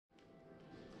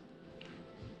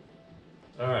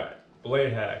Alright,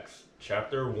 Blade Hacks,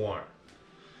 Chapter 1.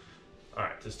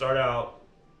 Alright, to start out,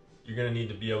 you're going to need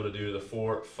to be able to do the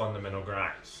 4 fundamental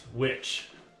grinds, which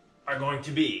are going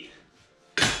to be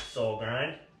Soul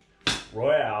Grind,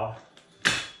 Royale,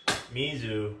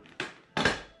 Mizu,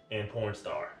 and Porn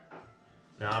Star.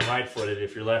 Now I'm right-footed.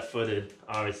 If you're left-footed,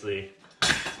 obviously,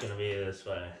 it's going to be this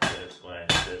way, this way,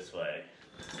 this way,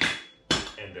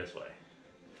 and this way.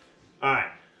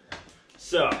 Alright,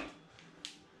 so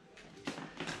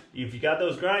if you got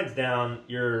those grinds down,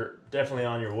 you're definitely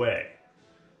on your way.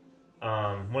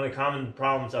 One of the common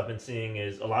problems I've been seeing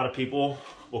is a lot of people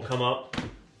will come up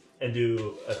and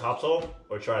do a topsoul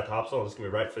or try a topsoul. It's gonna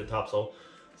be right for the topsoul.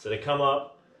 So they come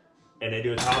up and they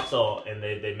do a topsoul and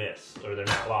they miss, or they're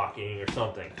not locking or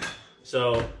something.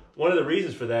 So one of the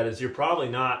reasons for that is you're probably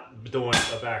not doing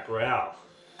a back royale.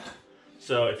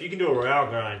 So if you can do a royale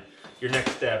grind, your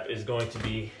next step is going to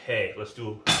be, hey, let's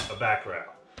do a back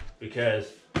royale,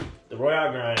 because the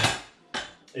royale grind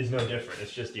is no different.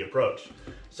 It's just the approach.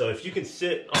 So if you can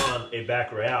sit on a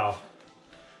back royale,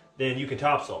 then you can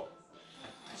topsoul.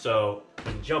 So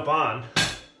when you jump on,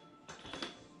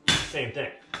 same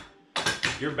thing.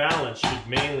 Your balance should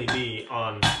mainly be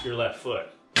on your left foot.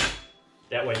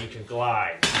 That way you can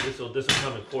glide. This will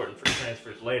become important for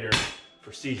transfers later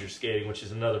for seizure skating, which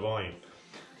is another volume.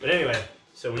 But anyway,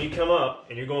 so when you come up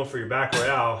and you're going for your back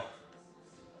royale,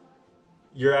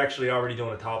 you're actually already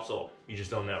doing a topsoul. You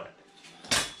just don't know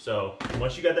it. So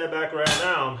once you got that back royale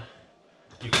down,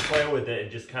 you can play with it and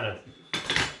just kind of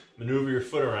maneuver your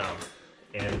foot around.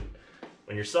 And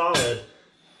when you're solid,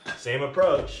 same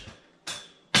approach,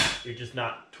 you're just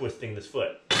not twisting this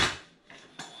foot.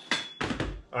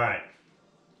 All right.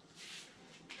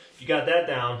 If you got that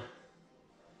down,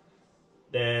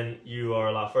 then you are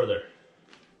a lot further.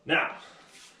 Now,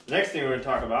 the next thing we're going to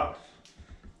talk about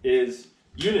is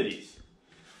unities.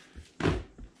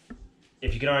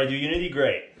 If you can already do unity,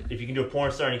 great. If you can do a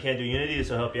porn star and you can't do unity,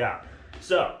 this will help you out.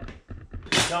 So, you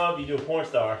come up, you do a porn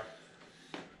star.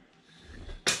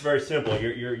 It's very simple.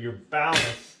 Your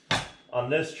balance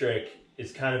on this trick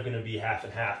is kind of going to be half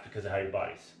and half because of how your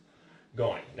body's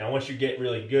going. Now, once you get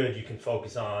really good, you can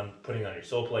focus on putting on your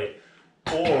soul plate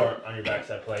or on your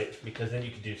backside plate, because then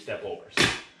you can do step overs,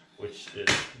 which is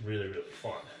really, really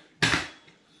fun.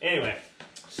 Anyway,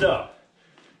 so,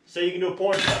 say you can do a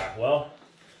porn star. Well,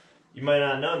 you might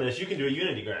not know this, you can do a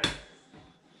unity grind.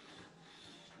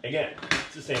 Again,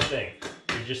 it's the same thing.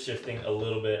 You're just shifting a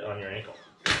little bit on your ankle.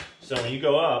 So when you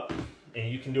go up and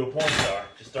you can do a porn star,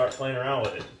 just start playing around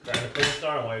with it. Grind the porn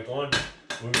star, and while you're going,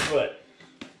 move your foot.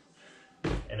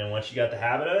 And then once you got the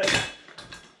habit of it,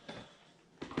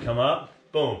 come up,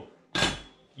 boom,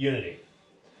 unity.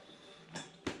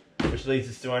 Which leads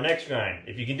us to our next grind.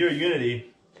 If you can do a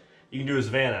unity, you can do a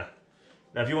Savannah.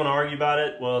 Now, if you want to argue about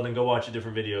it, well, then go watch a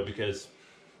different video, because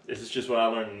this is just what I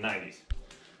learned in the 90s.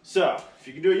 So, if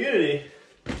you can do a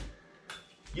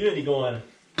unity going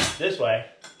this way,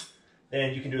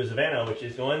 then you can do a Savannah, which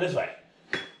is going this way.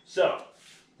 So,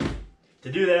 to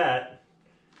do that,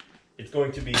 it's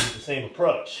going to be the same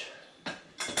approach.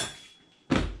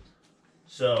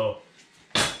 So,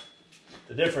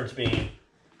 the difference being,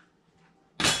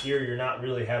 here you're not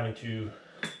really having to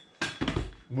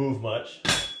move much.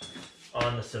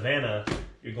 On the Savannah,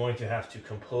 you're going to have to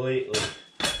completely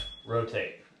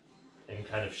rotate and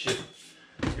kind of shift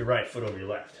your right foot over your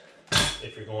left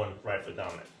if you're going right foot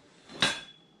dominant.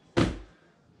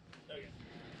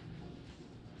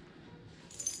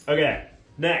 Okay,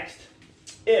 next,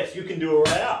 if you can do a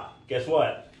royale, guess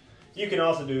what? You can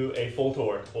also do a full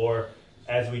tour, or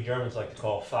as we Germans like to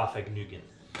call, Fahrvergnügen.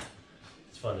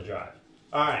 It's fun to drive.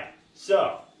 All right,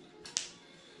 so.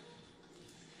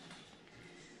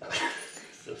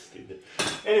 So stupid.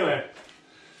 Anyway,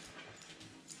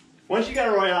 once you got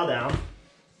a royale down,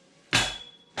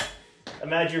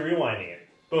 imagine you're rewinding it.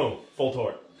 Boom, full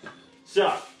torque.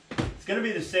 So, it's going to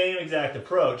be the same exact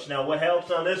approach. Now, what helps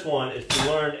on this one is to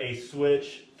learn a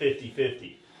switch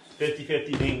 50-50.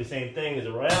 50-50 being the same thing as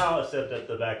a royale, except that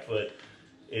the back foot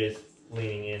is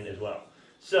leaning in as well.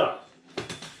 So,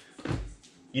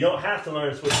 you don't have to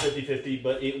learn switch 50-50,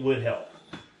 but it would help.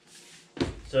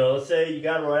 So let's say you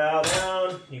got a royale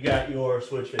down, you got your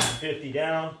switch 50-50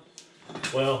 down.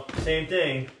 Well, same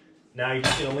thing. Now you're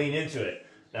just going to lean into it.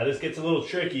 Now this gets a little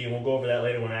tricky, and we'll go over that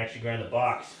later when I actually grind the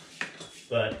box.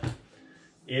 But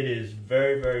it is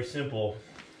very, very simple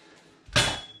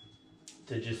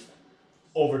to just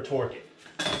over torque it.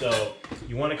 So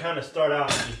you want to kind of start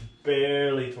out and just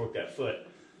barely torque that foot.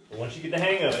 But once you get the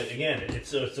hang of it, again,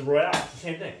 it's a royale. It's the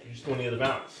same thing. You're just doing the other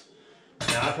balance.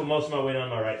 Now I put most of my weight on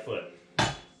my right foot.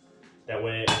 That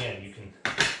way, again, you can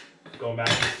going back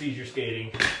to seizure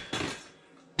skating.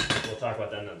 We'll talk about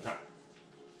that another time.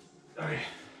 Okay.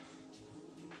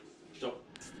 So,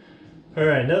 all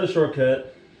right, another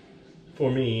shortcut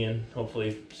for me, and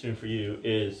hopefully soon for you,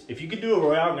 is if you could do a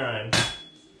Royale grind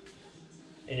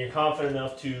and you're confident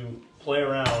enough to play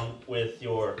around with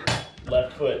your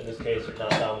left foot, in this case your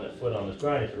non-dominant foot on this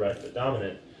grind, if you're right foot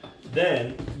dominant,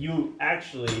 then you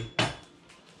actually,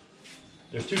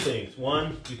 there's two things.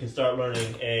 One, you can start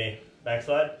learning a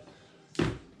backslide,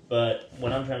 but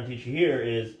what I'm trying to teach you here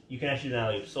is you can actually do an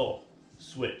alley-oop soul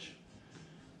switch.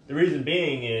 The reason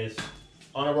being is,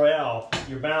 on a Royale,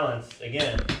 your balance,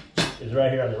 again, is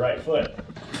right here on the right foot.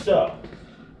 So,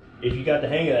 if you got the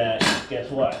hang of that,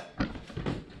 guess what?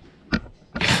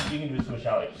 You can do a switch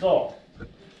alley-oop soul.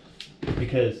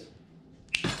 Because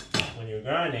when you're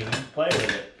grinding, you play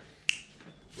with it.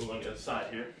 Move on the other side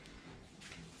here.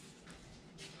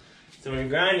 So when you're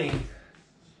grinding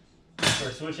for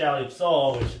a switch alley-oop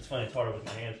soul, which it's funny, it's harder with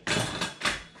my hands.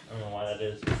 I don't know why that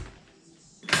is.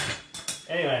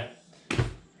 Anyway,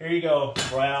 here you go.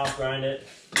 Royale, grind it,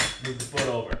 move the foot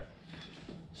over.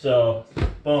 So,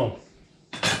 boom.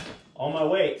 All my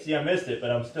weight, see I missed it, but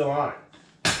I'm still on it.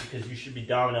 Because you should be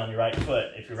dominant on your right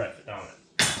foot if you're right foot dominant.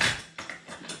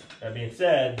 That being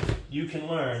said, you can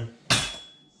learn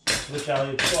switch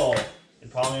alley-oop soul in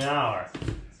probably an hour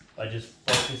by just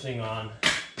focusing on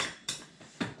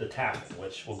the tapping,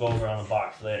 which we'll go over on the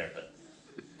box later. But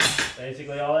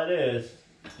basically all that is,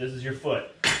 this is your foot.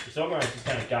 Your soul grind is just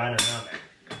kind of guiding around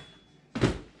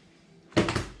there.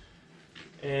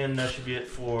 And that should be it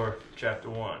for chapter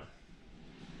 1.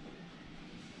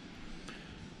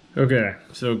 Okay,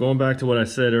 so going back to what I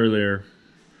said earlier,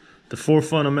 the 4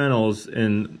 fundamentals,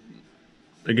 and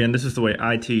again, this is the way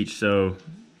I teach, so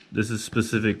this is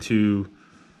specific to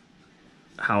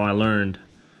how I learned.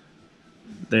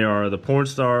 They are the porn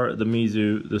star, the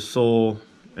Mizu, the soul,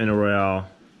 and a Royale.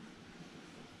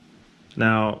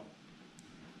 Now,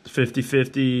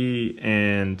 50-50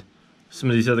 and some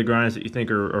of these other grinds that you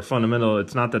think are fundamental,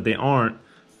 it's not that they aren't,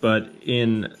 but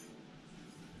in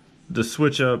the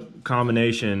switch up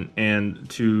combination and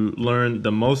to learn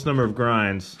the most number of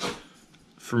grinds,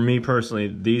 for me personally,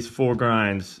 these 4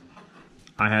 grinds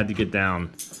I had to get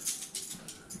down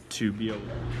to be able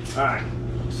to. Alright,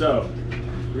 so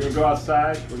we're gonna go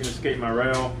outside, we're gonna skate my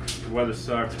rail. The weather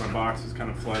sucks, my box is kind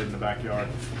of flooded in the backyard.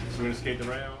 So we're gonna skate the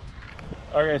rail.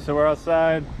 Okay, so we're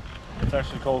outside. It's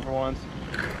actually cold for once.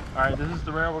 Alright, this is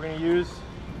the rail we're gonna use.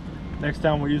 Next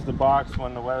time we'll use the box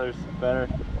when the weather's better.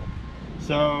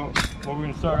 So what we're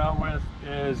going to start out with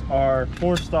is our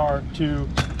 4-star 2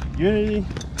 Unity.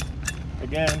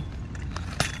 Again,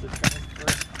 this transfer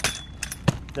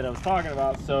that I was talking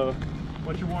about. So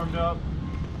once you're warmed up,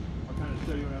 I'll kind of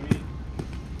show you what I mean.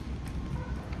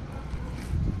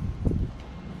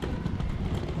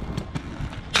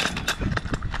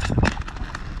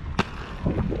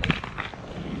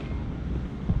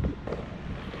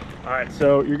 All right,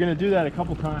 so you're going to do that a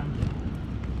couple times.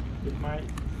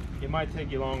 It might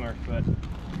take you longer, but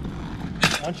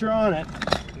once you're on it,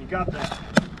 and you got that,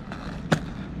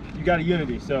 you got a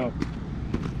Unity. So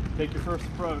take your first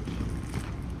approach.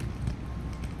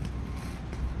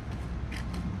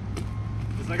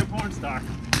 Just like a porn stock.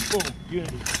 Boom,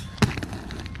 Unity.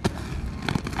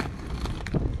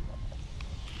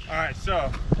 All right,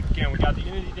 so again, we got the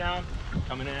Unity down,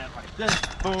 coming in at like this.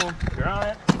 Boom, you're on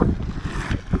it.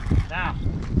 Now,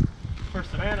 for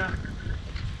Savannah,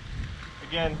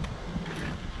 again,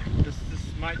 this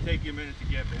might take you a minute to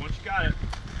get, but once you got it,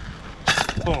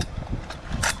 boom.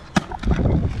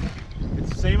 It's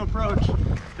the same approach.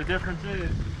 The difference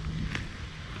is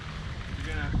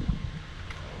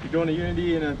you're doing a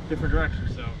Unity in a different direction,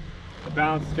 so the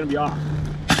balance is going to be off.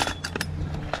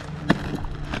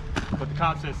 But the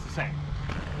concept's the same.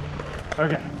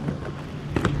 Okay.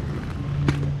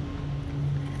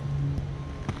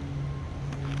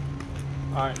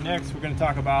 All right, next we're going to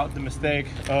talk about the mistake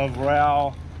of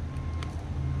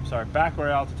back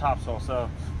Royale to topsoul. So,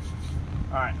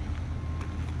 all right,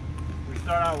 we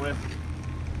start out with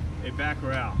a back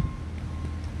Royale.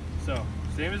 So,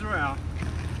 same as Royale,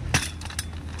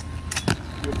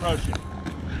 you approach it.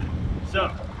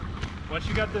 So, once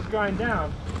you got this grind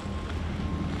down,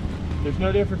 there's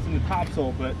no difference in the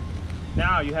topsoul, but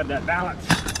now you have that balance.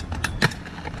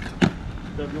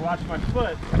 So if you watch my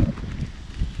foot,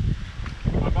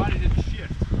 my body didn't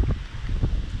shift.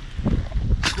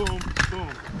 Boom, boom.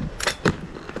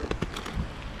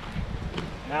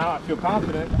 Now I feel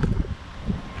confident.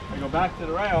 I go back to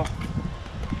the rail.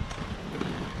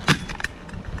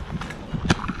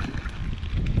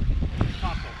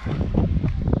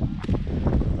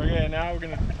 Okay, now we're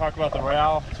going to talk about the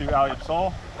Royale to alley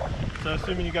sole. So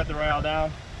assuming you got the Royale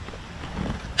down,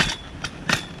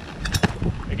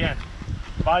 again,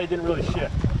 body didn't really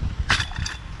shift.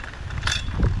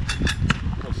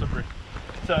 A little slippery.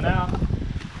 So now,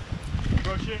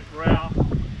 approach it, Royale,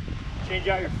 change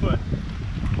out your foot.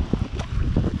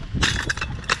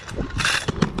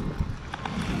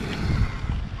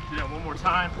 Do that one more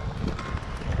time.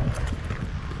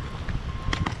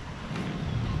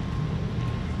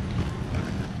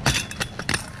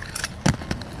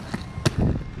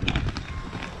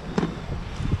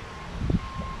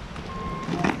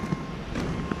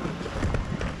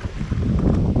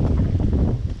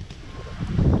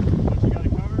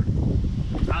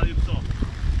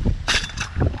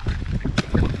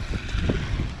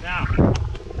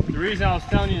 The reason I was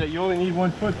telling you that you only need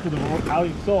one foot for the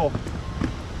alley sole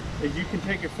is you can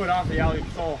take your foot off the alley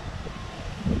sole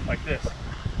like this.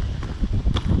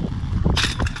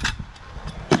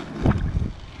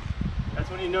 That's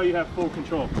when you know you have full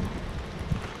control.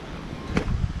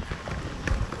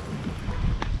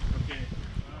 Okay.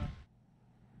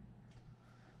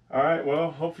 All right,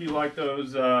 well, hopefully you like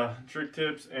those trick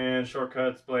tips and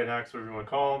shortcuts, blade hacks, whatever you want to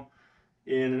call them.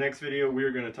 In the next video,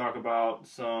 we're going to talk about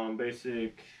some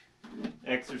basic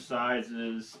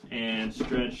exercises and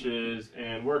stretches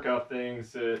and workout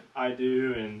things that I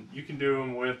do, and you can do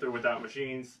them with or without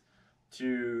machines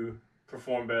to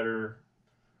perform better,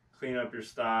 clean up your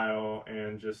style,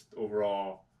 and just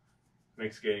overall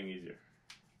make skating easier.